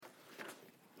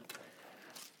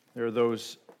There are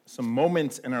some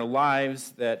moments in our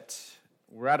lives that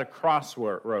we're at a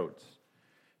crossroads.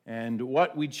 And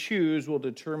what we choose will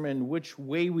determine which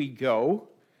way we go.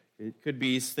 It could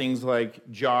be things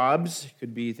like jobs, it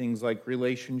could be things like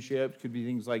relationships, it could be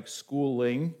things like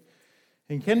schooling.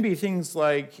 It can be things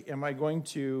like, am I going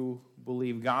to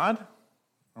believe God,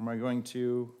 or am I going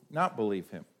to not believe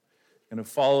him? Going to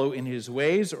follow in his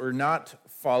ways or not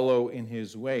follow in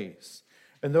his ways?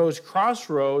 And those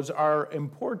crossroads are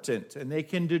important, and they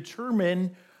can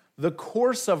determine the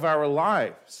course of our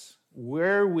lives,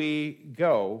 where we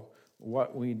go,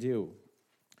 what we do.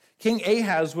 King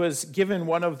Ahaz was given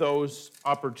one of those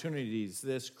opportunities,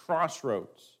 this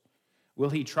crossroads.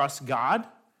 Will he trust God,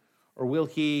 or will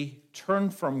he turn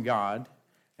from God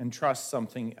and trust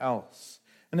something else?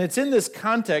 And it's in this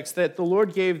context that the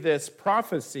Lord gave this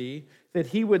prophecy that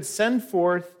he would send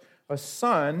forth a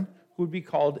son who would be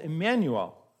called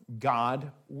Emmanuel,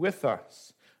 God with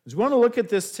us. So we want to look at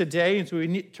this today, and so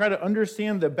we try to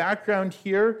understand the background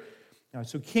here.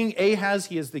 So King Ahaz,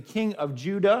 he is the king of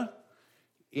Judah,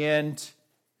 and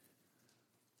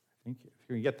I think if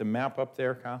you can get the map up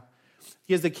there, Kyle.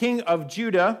 He is the king of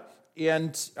Judah,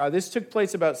 and this took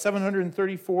place about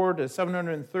 734 to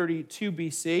 732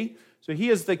 BC. So he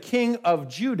is the king of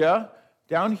Judah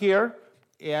down here,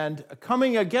 and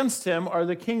coming against him are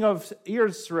the king of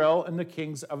Israel and the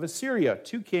kings of Assyria,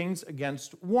 two kings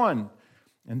against one.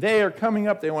 And they are coming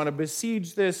up. They want to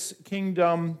besiege this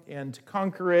kingdom and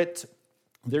conquer it.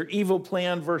 Their evil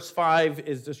plan, verse 5,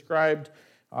 is described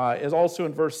as also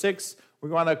in verse 6. We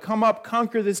want to come up,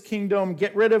 conquer this kingdom,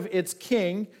 get rid of its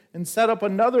king, and set up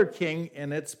another king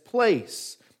in its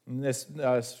place. And this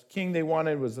king they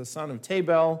wanted was the son of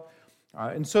Tabel.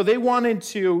 And so they wanted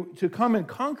to come and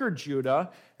conquer Judah.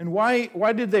 And why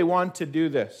did they want to do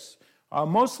this?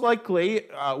 Most likely,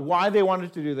 why they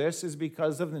wanted to do this is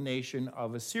because of the nation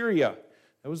of Assyria.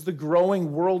 That was the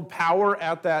growing world power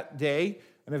at that day.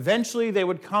 And eventually they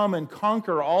would come and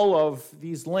conquer all of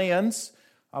these lands.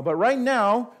 But right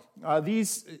now,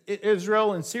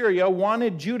 Israel and Syria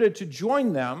wanted Judah to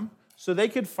join them so they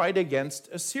could fight against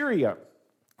Assyria.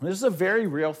 This is a very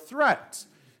real threat.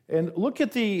 And look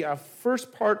at the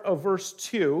first part of verse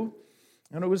 2.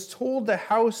 And it was told the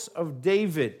house of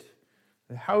David.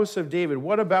 The house of David.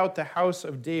 What about the house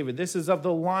of David? This is of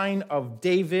the line of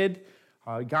David.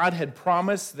 God had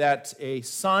promised that a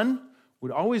son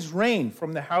would always reign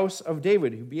from the house of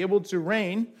David. He'd be able to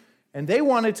reign. And they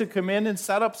wanted to come in and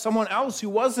set up someone else who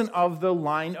wasn't of the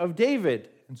line of David.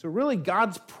 And so really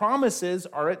God's promises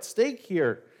are at stake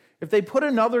here. If they put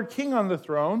another king on the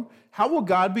throne, how will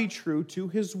God be true to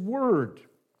his word?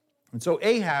 And so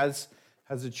Ahaz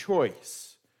has a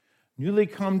choice. Newly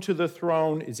come to the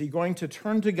throne, is he going to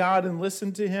turn to God and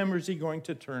listen to him, or is he going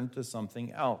to turn to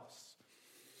something else?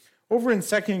 Over in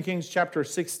 2 Kings chapter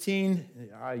 16,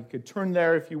 you could turn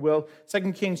there if you will.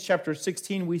 2 Kings chapter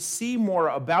 16, we see more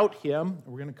about him.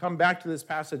 We're going to come back to this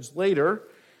passage later.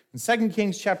 In 2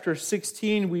 Kings chapter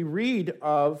 16, we read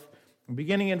of,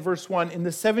 beginning in verse 1, in the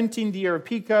 17th year of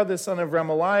Pekah, the son of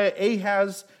Remaliah,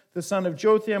 Ahaz, the son of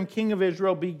Jotham, king of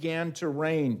Israel, began to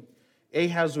reign.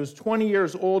 Ahaz was 20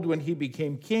 years old when he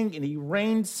became king, and he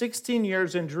reigned 16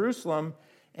 years in Jerusalem,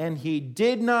 and he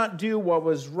did not do what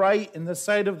was right in the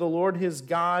sight of the Lord his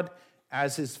God,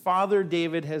 as his father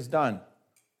David has done.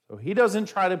 So he doesn't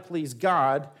try to please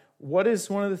God. What is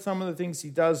some of the things he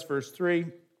does? Verse 3,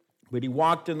 but he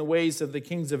walked in the ways of the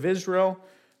kings of Israel,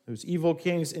 those evil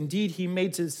kings. Indeed, he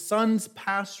made his sons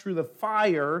pass through the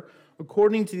fire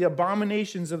according to the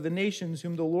abominations of the nations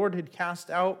whom the Lord had cast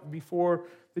out before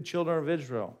the children of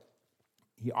Israel.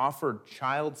 He offered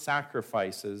child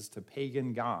sacrifices to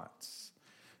pagan gods.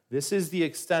 This is the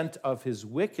extent of his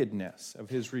wickedness, of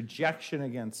his rejection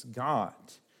against God.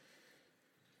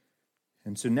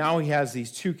 And so now he has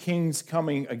these two kings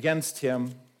coming against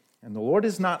him, and the Lord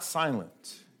is not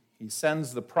silent. He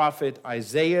sends the prophet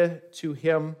Isaiah to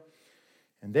him,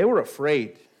 and they were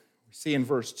afraid. We see in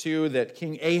verse 2 that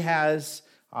King Ahaz,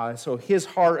 so his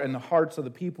heart and the hearts of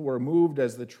the people were moved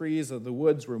as the trees of the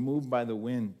woods were moved by the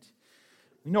wind.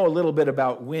 We know a little bit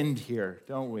about wind here,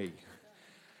 don't we?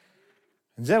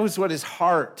 And that was what his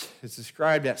heart is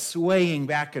described as, swaying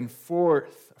back and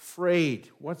forth, afraid.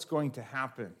 What's going to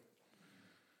happen?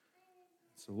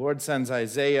 So the Lord sends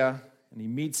Isaiah, and he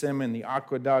meets him in the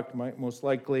aqueduct. Most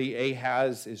likely,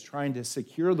 Ahaz is trying to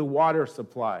secure the water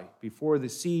supply before the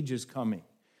siege is coming.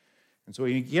 And so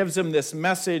he gives him this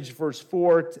message, verse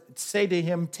 4, to say to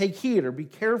him, take heed or be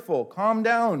careful, calm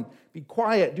down, be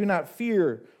quiet, do not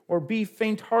fear, or be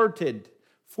faint-hearted.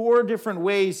 4 different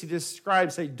ways he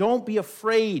describes, say, don't be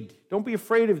afraid. Don't be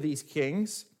afraid of these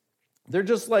kings. They're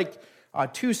just like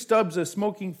 2 stubs of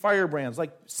smoking firebrands,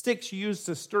 like sticks you use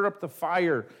to stir up the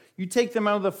fire. You take them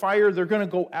out of the fire, they're going to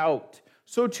go out.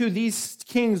 So too, these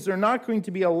kings, they're not going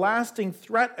to be a lasting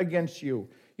threat against you.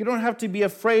 You don't have to be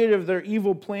afraid of their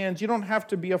evil plans. You don't have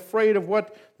to be afraid of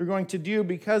what they're going to do,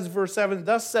 because verse 7,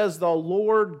 thus says the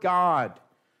Lord God.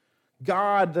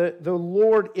 God, the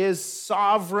Lord is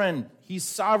sovereign. He's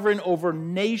sovereign over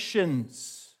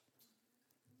nations.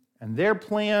 And their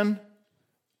plan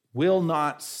will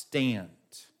not stand.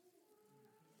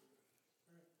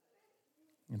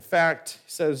 In fact,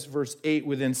 says verse 8,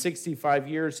 within 65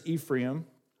 years, Ephraim,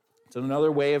 it's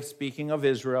another way of speaking of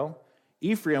Israel,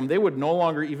 Ephraim, they would no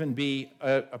longer even be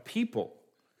a people.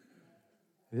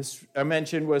 This, I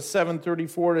mentioned, was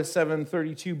 734 to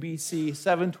 732 BC.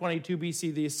 722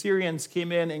 BC, the Assyrians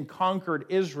came in and conquered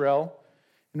Israel.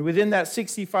 And within that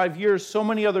 65 years, so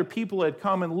many other people had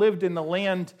come and lived in the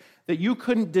land that you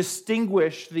couldn't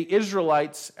distinguish the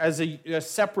Israelites as a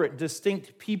separate,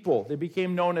 distinct people. They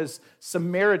became known as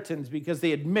Samaritans because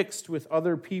they had mixed with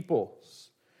other peoples.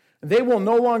 They will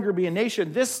no longer be a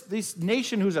nation. This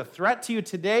nation who's a threat to you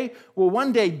today will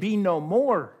one day be no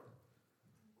more.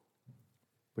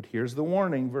 But here's the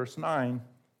warning, verse 9.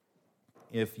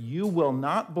 If you will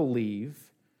not believe,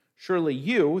 surely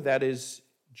you, that is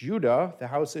Judah, the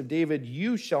house of David,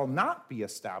 you shall not be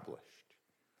established.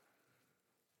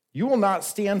 You will not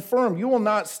stand firm. You will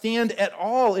not stand at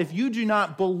all if you do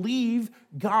not believe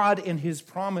God and his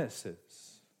promises.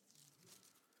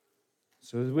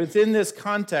 So within this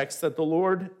context that the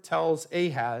Lord tells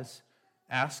Ahaz,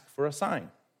 ask for a sign.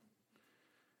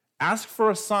 Ask for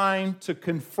a sign to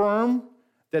confirm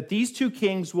that these 2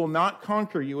 kings will not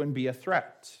conquer you and be a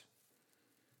threat.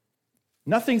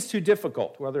 Nothing's too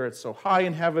difficult, whether it's so high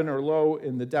in heaven or low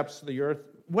in the depths of the earth.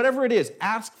 Whatever it is,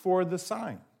 ask for the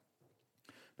sign.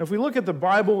 Now, if we look at the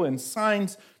Bible and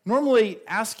signs, normally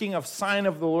asking a sign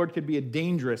of the Lord could be a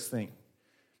dangerous thing,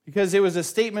 because it was a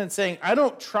statement saying, I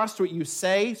don't trust what you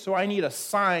say, so I need a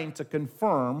sign to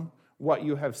confirm what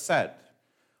you have said.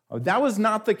 That was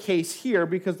not the case here,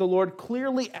 because the Lord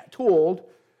clearly told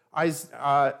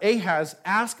Ahaz,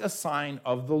 ask a sign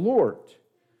of the Lord.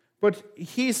 But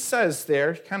he says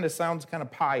there, kind of sounds kind of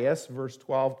pious, verse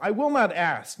 12, I will not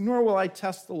ask, nor will I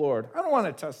test the Lord. I don't want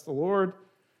to test the Lord.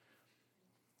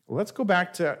 Well, let's go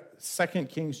back to 2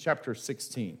 Kings chapter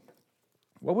 16.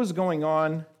 What was going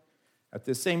on at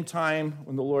the same time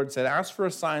when the Lord said, ask for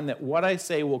a sign that what I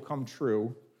say will come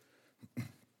true?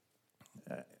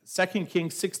 2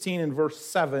 Kings 16 and verse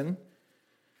 7.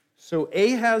 So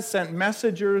Ahaz sent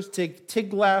messengers to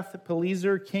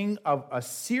Tiglath-Pileser, king of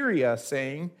Assyria,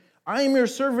 saying, I am your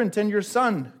servant and your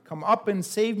son. Come up and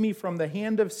save me from the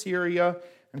hand of Syria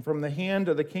and from the hand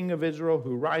of the king of Israel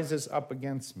who rises up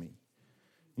against me.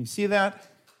 You see that?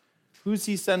 Who's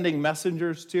he sending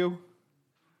messengers to?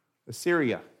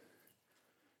 Assyria.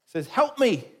 He says, help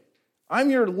me. I'm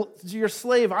your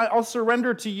slave. I'll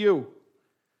surrender to you.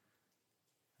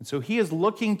 And so he is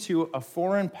looking to a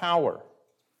foreign power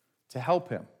to help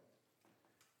him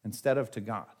instead of to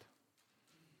God.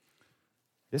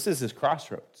 This is his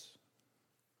crossroads.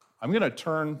 I'm going to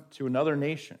turn to another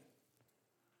nation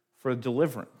for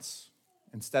deliverance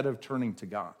instead of turning to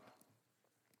God.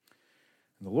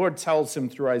 And the Lord tells him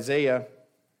through Isaiah,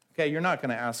 okay, you're not going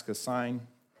to ask a sign.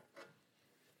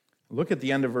 Look at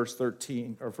the end of verse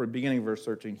 13, or for the beginning of verse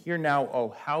 13. Hear now, O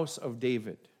house of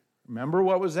David. Remember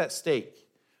what was at stake.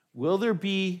 Will there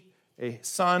be a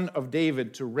son of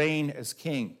David to reign as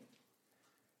king?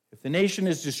 If the nation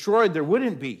is destroyed, there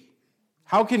wouldn't be.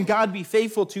 How can God be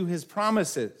faithful to his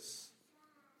promises?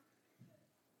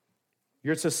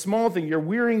 It's a small thing. You're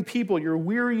wearying people. You're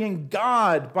wearying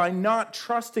God by not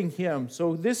trusting him.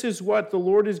 So this is what the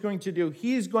Lord is going to do.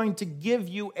 He is going to give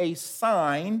you a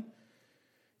sign,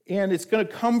 and it's going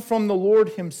to come from the Lord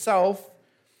himself.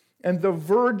 And the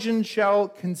virgin shall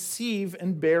conceive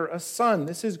and bear a son.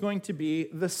 This is going to be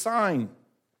the sign.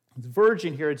 The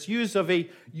virgin here, it's used of a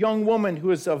young woman who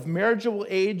is of marriageable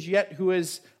age, yet who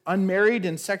is unmarried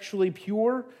and sexually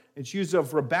pure. It's used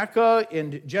of Rebekah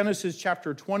in Genesis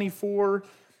chapter 24,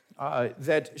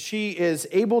 that she is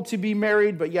able to be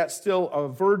married, but yet still a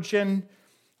virgin.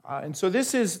 And so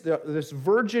this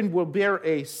virgin will bear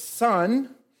a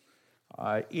son,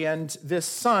 and this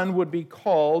son would be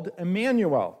called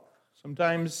Emmanuel.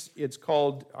 Sometimes it's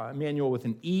called Emmanuel with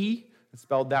an E, it's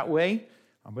spelled that way,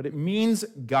 but it means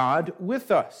God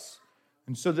with us.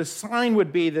 And so the sign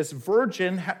would be this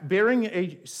virgin bearing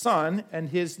a son, and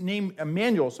his name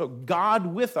Emmanuel, so God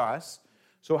with us.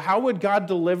 So how would God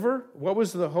deliver? What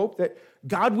was the hope? That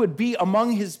God would be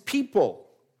among his people.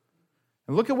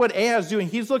 And look at what Ahaz is doing.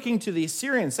 He's looking to the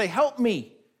Assyrians, say, help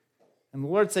me. And the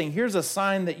Lord's saying, here's a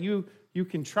sign that you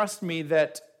can trust me,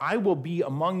 that I will be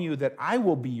among you, that I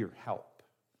will be your help.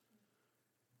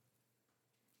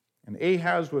 And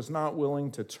Ahaz was not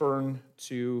willing to turn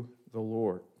to the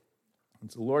Lord.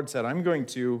 And so the Lord said, I'm going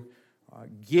to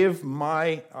give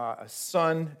my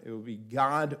son, it will be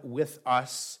God with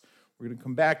us. We're going to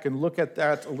come back and look at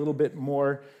that a little bit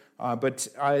more. But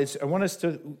I want us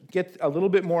to get a little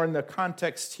bit more in the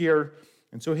context here.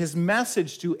 And so his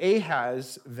message to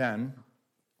Ahaz then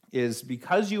is,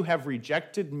 because you have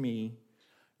rejected me,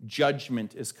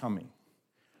 judgment is coming.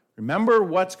 Remember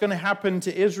what's going to happen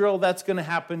to Israel, that's going to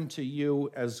happen to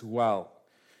you as well.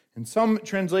 And some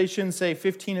translations say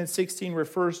 15 and 16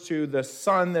 refers to the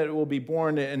son that will be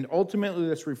born, and ultimately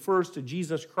this refers to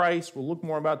Jesus Christ. We'll look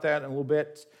more about that in a little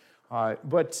bit.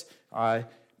 But I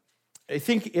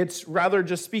think it's rather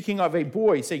just speaking of a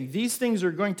boy, saying these things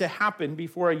are going to happen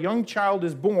before a young child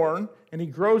is born and he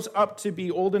grows up to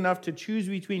be old enough to choose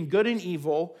between good and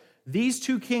evil. These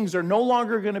two kings are no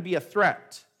longer going to be a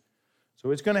threat.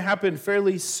 So it's going to happen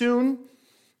fairly soon,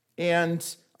 and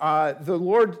the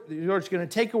Lord's going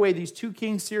to take away these two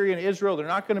kings, Syria and Israel. They're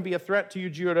not going to be a threat to you,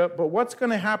 Judah. But what's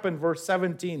going to happen, verse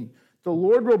 17? The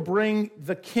Lord will bring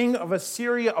the king of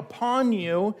Assyria upon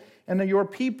you and your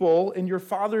people in your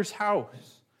father's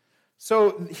house.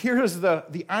 So here's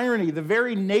the irony. The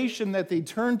very nation that they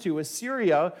turned to,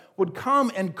 Assyria, would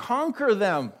come and conquer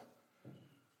them.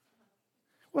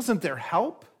 Wasn't there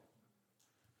help?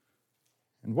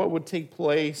 And what would take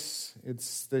place?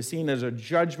 It's seen as a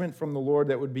judgment from the Lord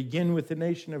that would begin with the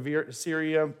nation of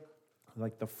Assyria,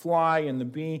 like the fly and the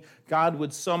bee. God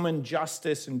would summon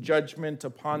justice and judgment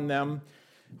upon them.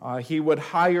 He would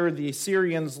hire the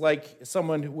Assyrians like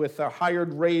someone with a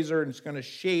hired razor, and it's going to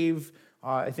shave,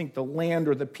 I think, the land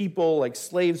or the people, like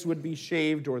slaves would be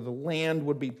shaved, or the land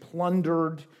would be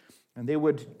plundered, and they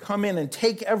would come in and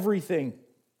take everything.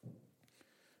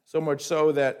 So much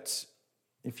so that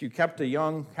if you kept a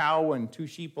young cow and 2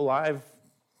 sheep alive,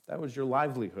 that was your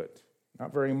livelihood.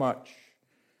 Not very much.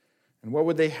 And what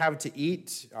would they have to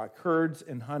eat? Curds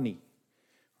and honey.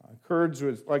 Curds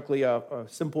was likely a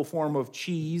simple form of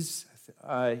cheese,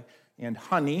 and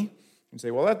honey. You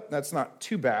say, well, that's not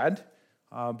too bad,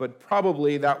 but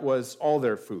probably that was all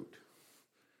their food.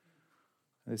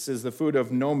 This is the food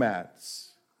of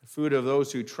nomads, the food of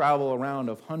those who travel around,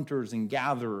 of hunters and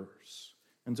gatherers.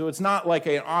 And so it's not like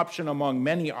an option among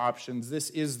many options. This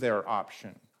is their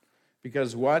option.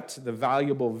 Because what? The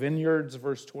valuable vineyards,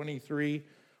 verse 23,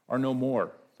 are no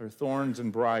more. They're thorns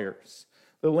and briars.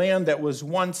 The land that was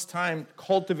once time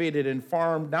cultivated and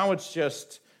farmed, now it's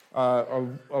just a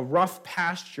rough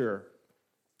pasture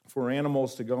for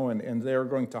animals to go in, and they're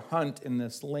going to hunt in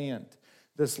this land.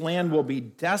 This land will be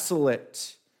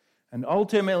desolate. And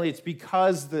ultimately, it's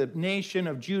because the nation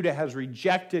of Judah has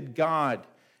rejected God,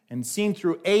 and seen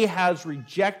through Ahaz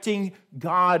rejecting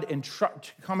God and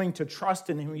coming to trust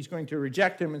in him, he's going to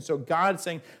reject him. And so God's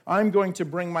saying, I'm going to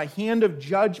bring my hand of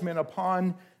judgment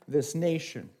upon this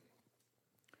nation.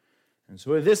 And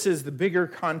so this is the bigger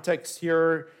context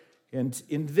here. And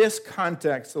in this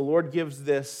context, the Lord gives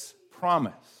this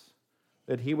promise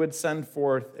that he would send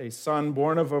forth a son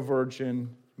born of a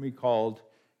virgin, whom he called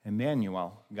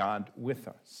Emmanuel, God with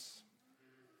us.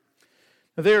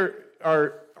 Now, there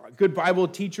are good Bible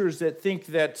teachers that think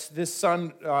that this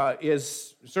son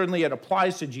is, certainly it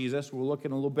applies to Jesus, we'll look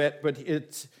in a little bit, but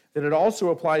that it also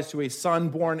applies to a son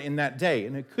born in that day,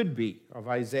 and it could be of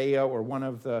Isaiah or one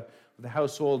of the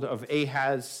household of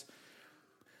Ahaz.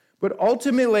 But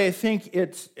ultimately, I think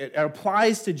it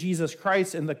applies to Jesus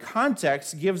Christ, and the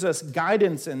context gives us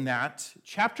guidance in that.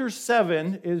 Chapter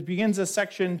 7 begins a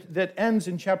section that ends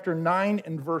in chapter 9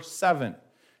 and verse 7.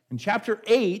 And chapter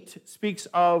 8 speaks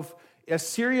of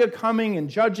Assyria coming and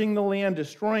judging the land,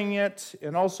 destroying it,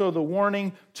 and also the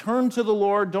warning, turn to the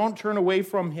Lord, don't turn away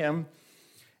from him.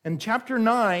 And chapter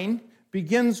 9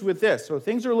 begins with this. So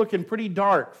things are looking pretty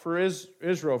dark for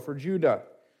Israel, for Judah.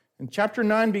 And chapter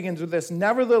 9 begins with this,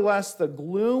 nevertheless, the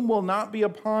gloom will not be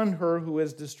upon her who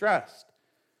is distressed.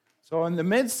 So in the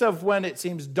midst of when it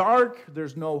seems dark,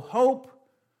 there's no hope,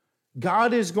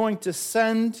 God is going to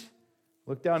send,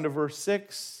 look down to verse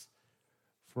 6,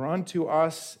 for unto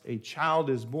us a child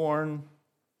is born,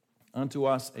 unto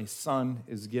us a son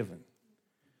is given.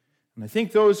 And I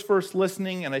think those first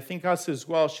listening, and I think us as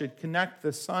well, should connect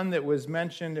the son that was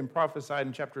mentioned and prophesied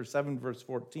in chapter 7, verse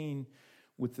 14,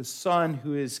 with the son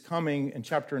who is coming in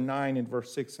chapter 9 and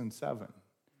verse 6 and 7.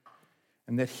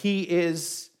 And that he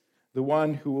is the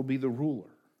one who will be the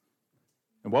ruler.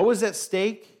 And what was at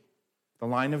stake? The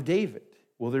line of David.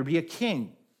 Will there be a king?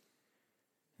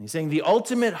 And he's saying the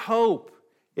ultimate hope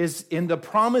is in the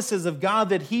promises of God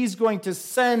that he's going to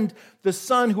send the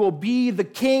Son who will be the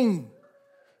king.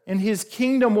 And his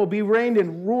kingdom will be reigned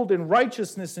and ruled in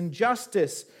righteousness and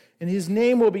justice. And his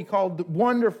name will be called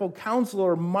Wonderful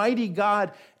Counselor, Mighty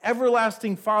God,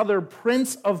 Everlasting Father,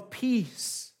 Prince of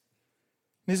Peace.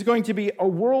 He's going to be a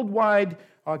worldwide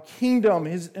kingdom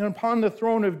and upon the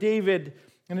throne of David,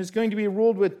 and is going to be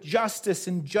ruled with justice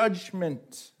and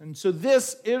judgment. And so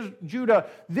this is, Judah,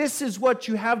 this is what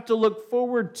you have to look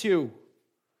forward to,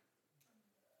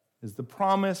 is the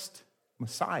promised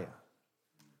Messiah.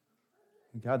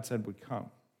 And God said would come.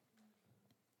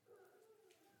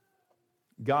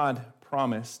 God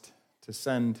promised to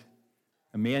send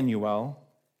Emmanuel.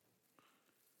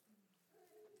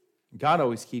 God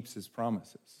always keeps his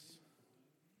promises.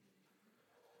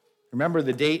 Remember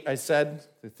the date I said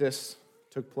that this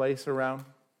took place around?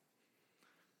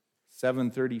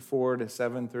 734 to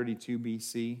 732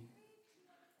 BC.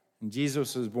 And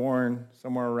Jesus was born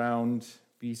somewhere around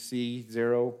BC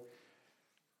 0.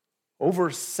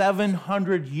 Over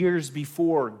 700 years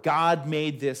before, God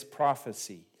made this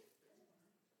prophecy.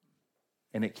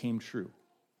 And it came true.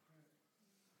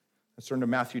 Let's turn to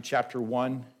Matthew chapter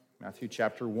 1. Matthew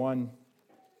chapter 1.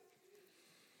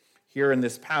 Here in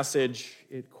this passage,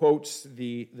 it quotes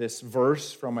this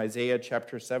verse from Isaiah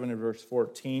chapter 7 and verse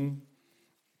 14.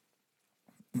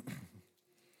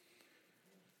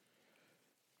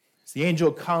 As the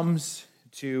angel comes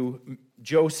to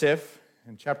Joseph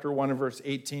in chapter 1 and verse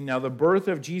 18, now the birth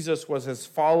of Jesus was as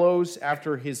follows.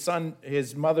 After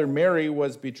his mother Mary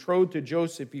was betrothed to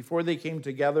Joseph, before they came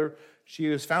together, she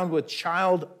was found with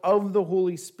child of the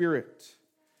Holy Spirit.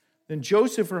 Then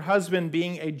Joseph, her husband,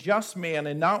 being a just man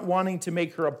and not wanting to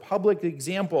make her a public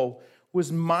example,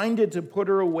 was minded to put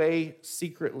her away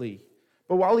secretly.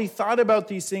 But while he thought about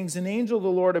these things, an angel of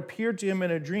the Lord appeared to him in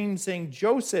a dream, saying,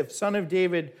 Joseph, son of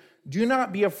David, do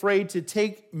not be afraid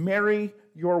to marry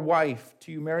your wife,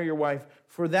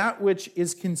 for that which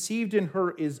is conceived in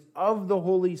her is of the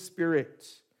Holy Spirit.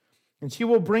 And she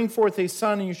will bring forth a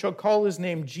son, and you shall call his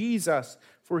name Jesus,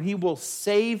 for he will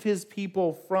save his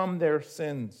people from their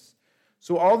sins.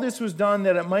 So all this was done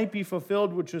that it might be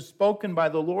fulfilled, which was spoken by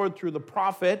the Lord through the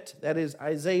prophet, that is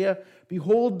Isaiah.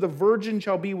 Behold, the virgin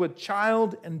shall be with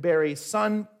child and bear a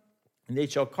son, and they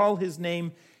shall call his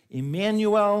name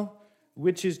Emmanuel,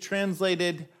 which is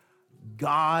translated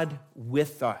God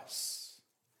with us.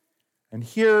 And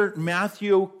here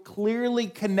Matthew clearly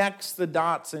connects the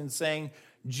dots in saying,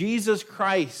 Jesus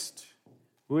Christ,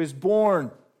 who is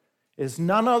born, is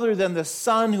none other than the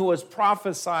Son who was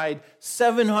prophesied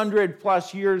 700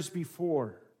 plus years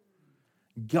before.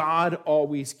 God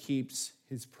always keeps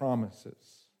his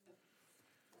promises.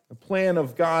 The plan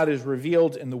of God is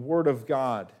revealed in the Word of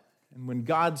God. And when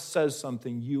God says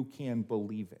something, you can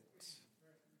believe it.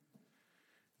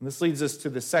 And this leads us to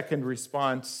the second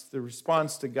response. The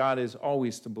response to God is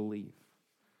always to believe.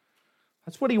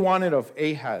 That's what he wanted of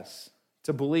Ahaz,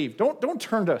 to believe. Don't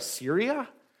turn to Syria.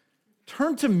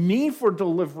 Turn to me for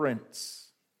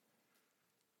deliverance.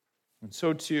 And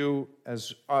so too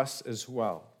as us as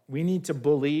well. We need to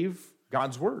believe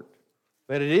God's word,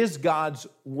 that it is God's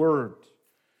word.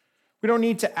 We don't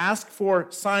need to ask for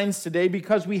signs today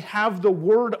because we have the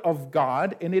word of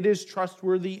God and it is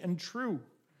trustworthy and true.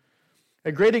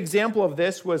 A great example of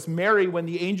this was Mary when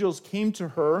the angels came to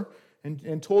her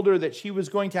and told her that she was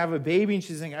going to have a baby. And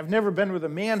she's saying, I've never been with a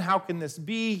man. How can this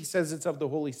be? He says it's of the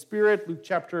Holy Spirit, Luke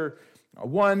chapter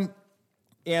 1.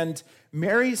 And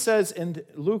Mary says in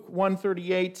Luke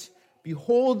 1:38,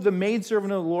 behold the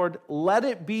maidservant of the Lord, let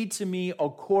it be to me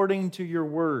according to your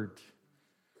word.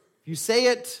 If you say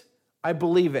it, I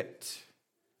believe it.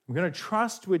 I'm going to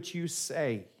trust what you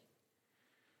say.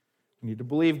 You need to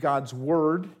believe God's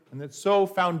word, and it's so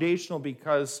foundational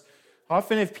because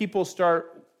often if people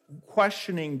start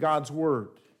questioning God's word,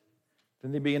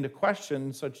 then they begin to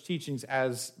question such teachings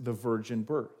as the virgin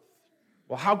birth.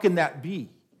 Well, how can that be?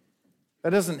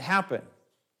 That doesn't happen.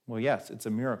 Well, yes, it's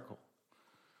a miracle.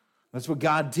 That's what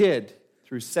God did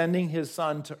through sending his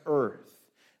son to earth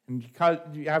and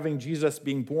having Jesus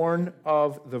being born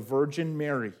of the Virgin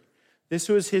Mary. This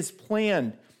was his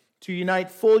plan to unite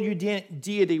full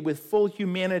deity with full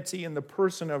humanity in the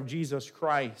person of Jesus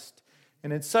Christ.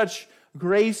 And in such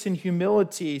grace and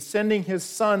humility, sending his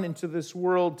son into this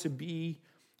world to be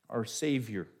our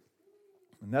Savior.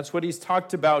 And that's what he's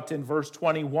talked about in verse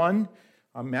 21,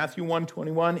 Matthew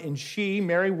 1:21. And she,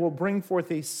 Mary, will bring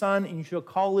forth a son, and you shall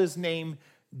call his name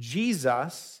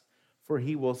Jesus, for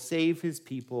he will save his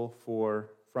people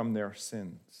from their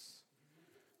sins.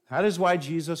 That is why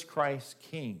Jesus Christ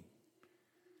came.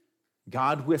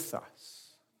 God with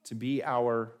us, to be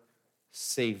our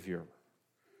Savior.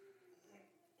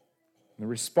 And the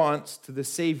response to the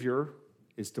Savior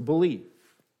is to believe.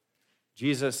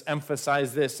 Jesus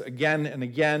emphasized this again and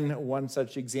again. One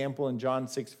such example in John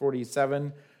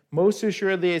 6:47. Most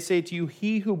assuredly I say to you,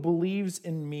 he who believes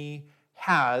in me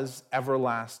has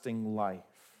everlasting life.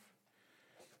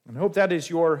 And I hope that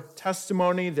is your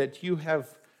testimony, that you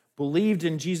have believed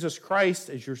in Jesus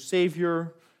Christ as your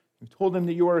Savior. You told him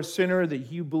that you are a sinner,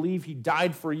 that you believe he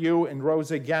died for you and rose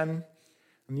again.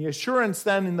 And the assurance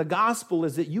then in the gospel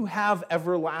is that you have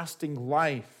everlasting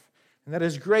life. And that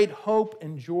is great hope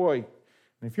and joy.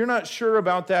 And if you're not sure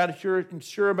about that, if you're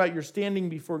unsure about your standing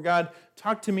before God,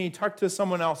 talk to me, talk to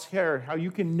someone else here, how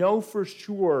you can know for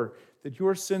sure that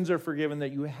your sins are forgiven,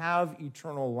 that you have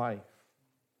eternal life.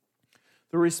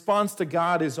 The response to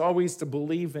God is always to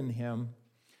believe in him.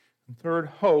 And third,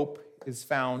 hope is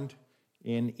found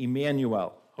in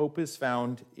Emmanuel. Hope is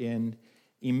found in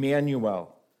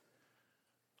Emmanuel.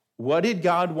 What did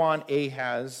God want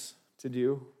Ahaz to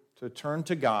do? To turn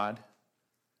to God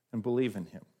and believe in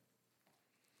him.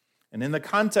 And in the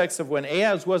context of when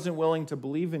Ahaz wasn't willing to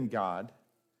believe in God,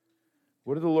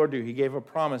 what did the Lord do? He gave a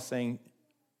promise saying,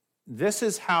 this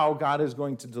is how God is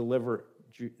going to deliver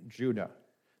Judah.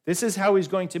 This is how he's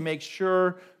going to make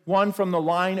sure one from the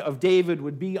line of David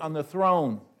would be on the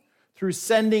throne, through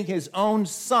sending his own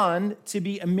son to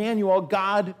be Emmanuel,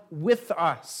 God with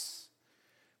us.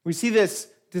 We see this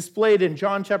displayed in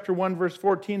John chapter 1, verse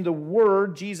 14. The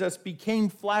Word, Jesus, became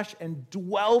flesh and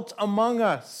dwelt among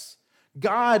us.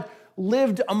 God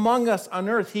lived among us on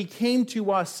earth. He came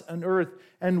to us on earth,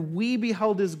 and we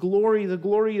beheld his glory. The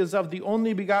glory is of the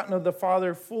only begotten of the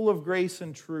Father, full of grace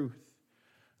and truth.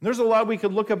 And there's a lot we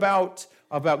could look about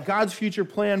God's future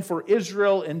plan for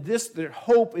Israel, and their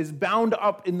hope is bound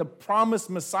up in the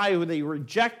promised Messiah who they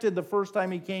rejected the first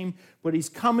time he came, but he's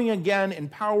coming again in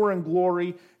power and glory,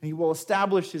 and he will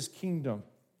establish his kingdom.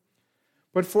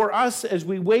 But for us, as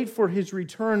we wait for his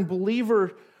return,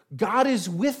 believer, God is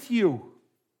with you.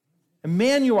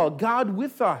 Emmanuel, God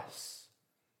with us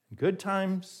in good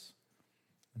times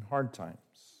and hard times.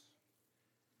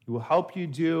 He will help you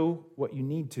do what you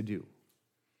need to do.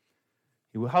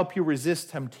 He will help you resist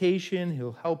temptation.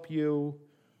 He'll help you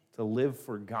to live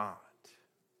for God.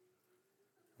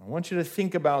 I want you to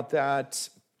think about that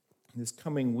this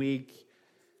coming week.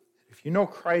 If you know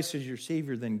Christ as your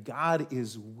Savior, then God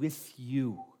is with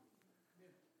you.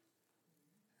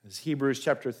 As Hebrews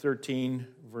chapter 13,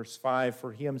 verse 5,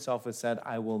 for he himself has said,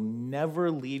 I will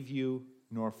never leave you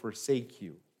nor forsake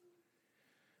you.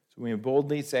 So we may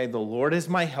boldly say, the Lord is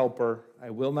my helper.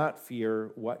 I will not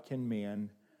fear. What can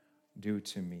man do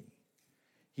to me?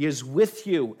 He is with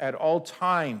you at all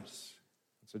times.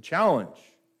 It's a challenge,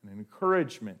 an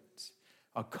encouragement,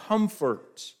 a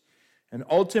comfort. And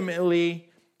ultimately,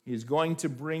 he is going to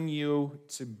bring you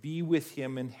to be with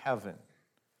him in heaven.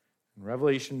 In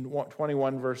Revelation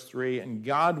 21, verse 3, and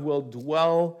God will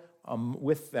dwell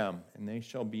with them, and they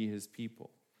shall be his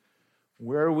people.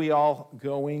 Where are we all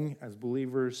going as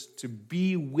believers? To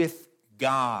be with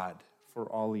God for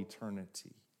all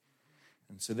eternity.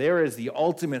 And so there is the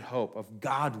ultimate hope of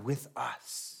God with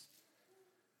us.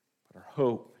 But our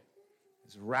hope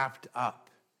is wrapped up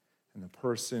in the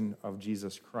person of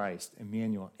Jesus Christ,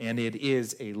 Emmanuel, and it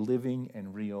is a living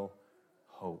and real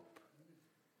hope.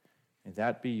 May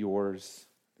that be yours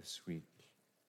this week.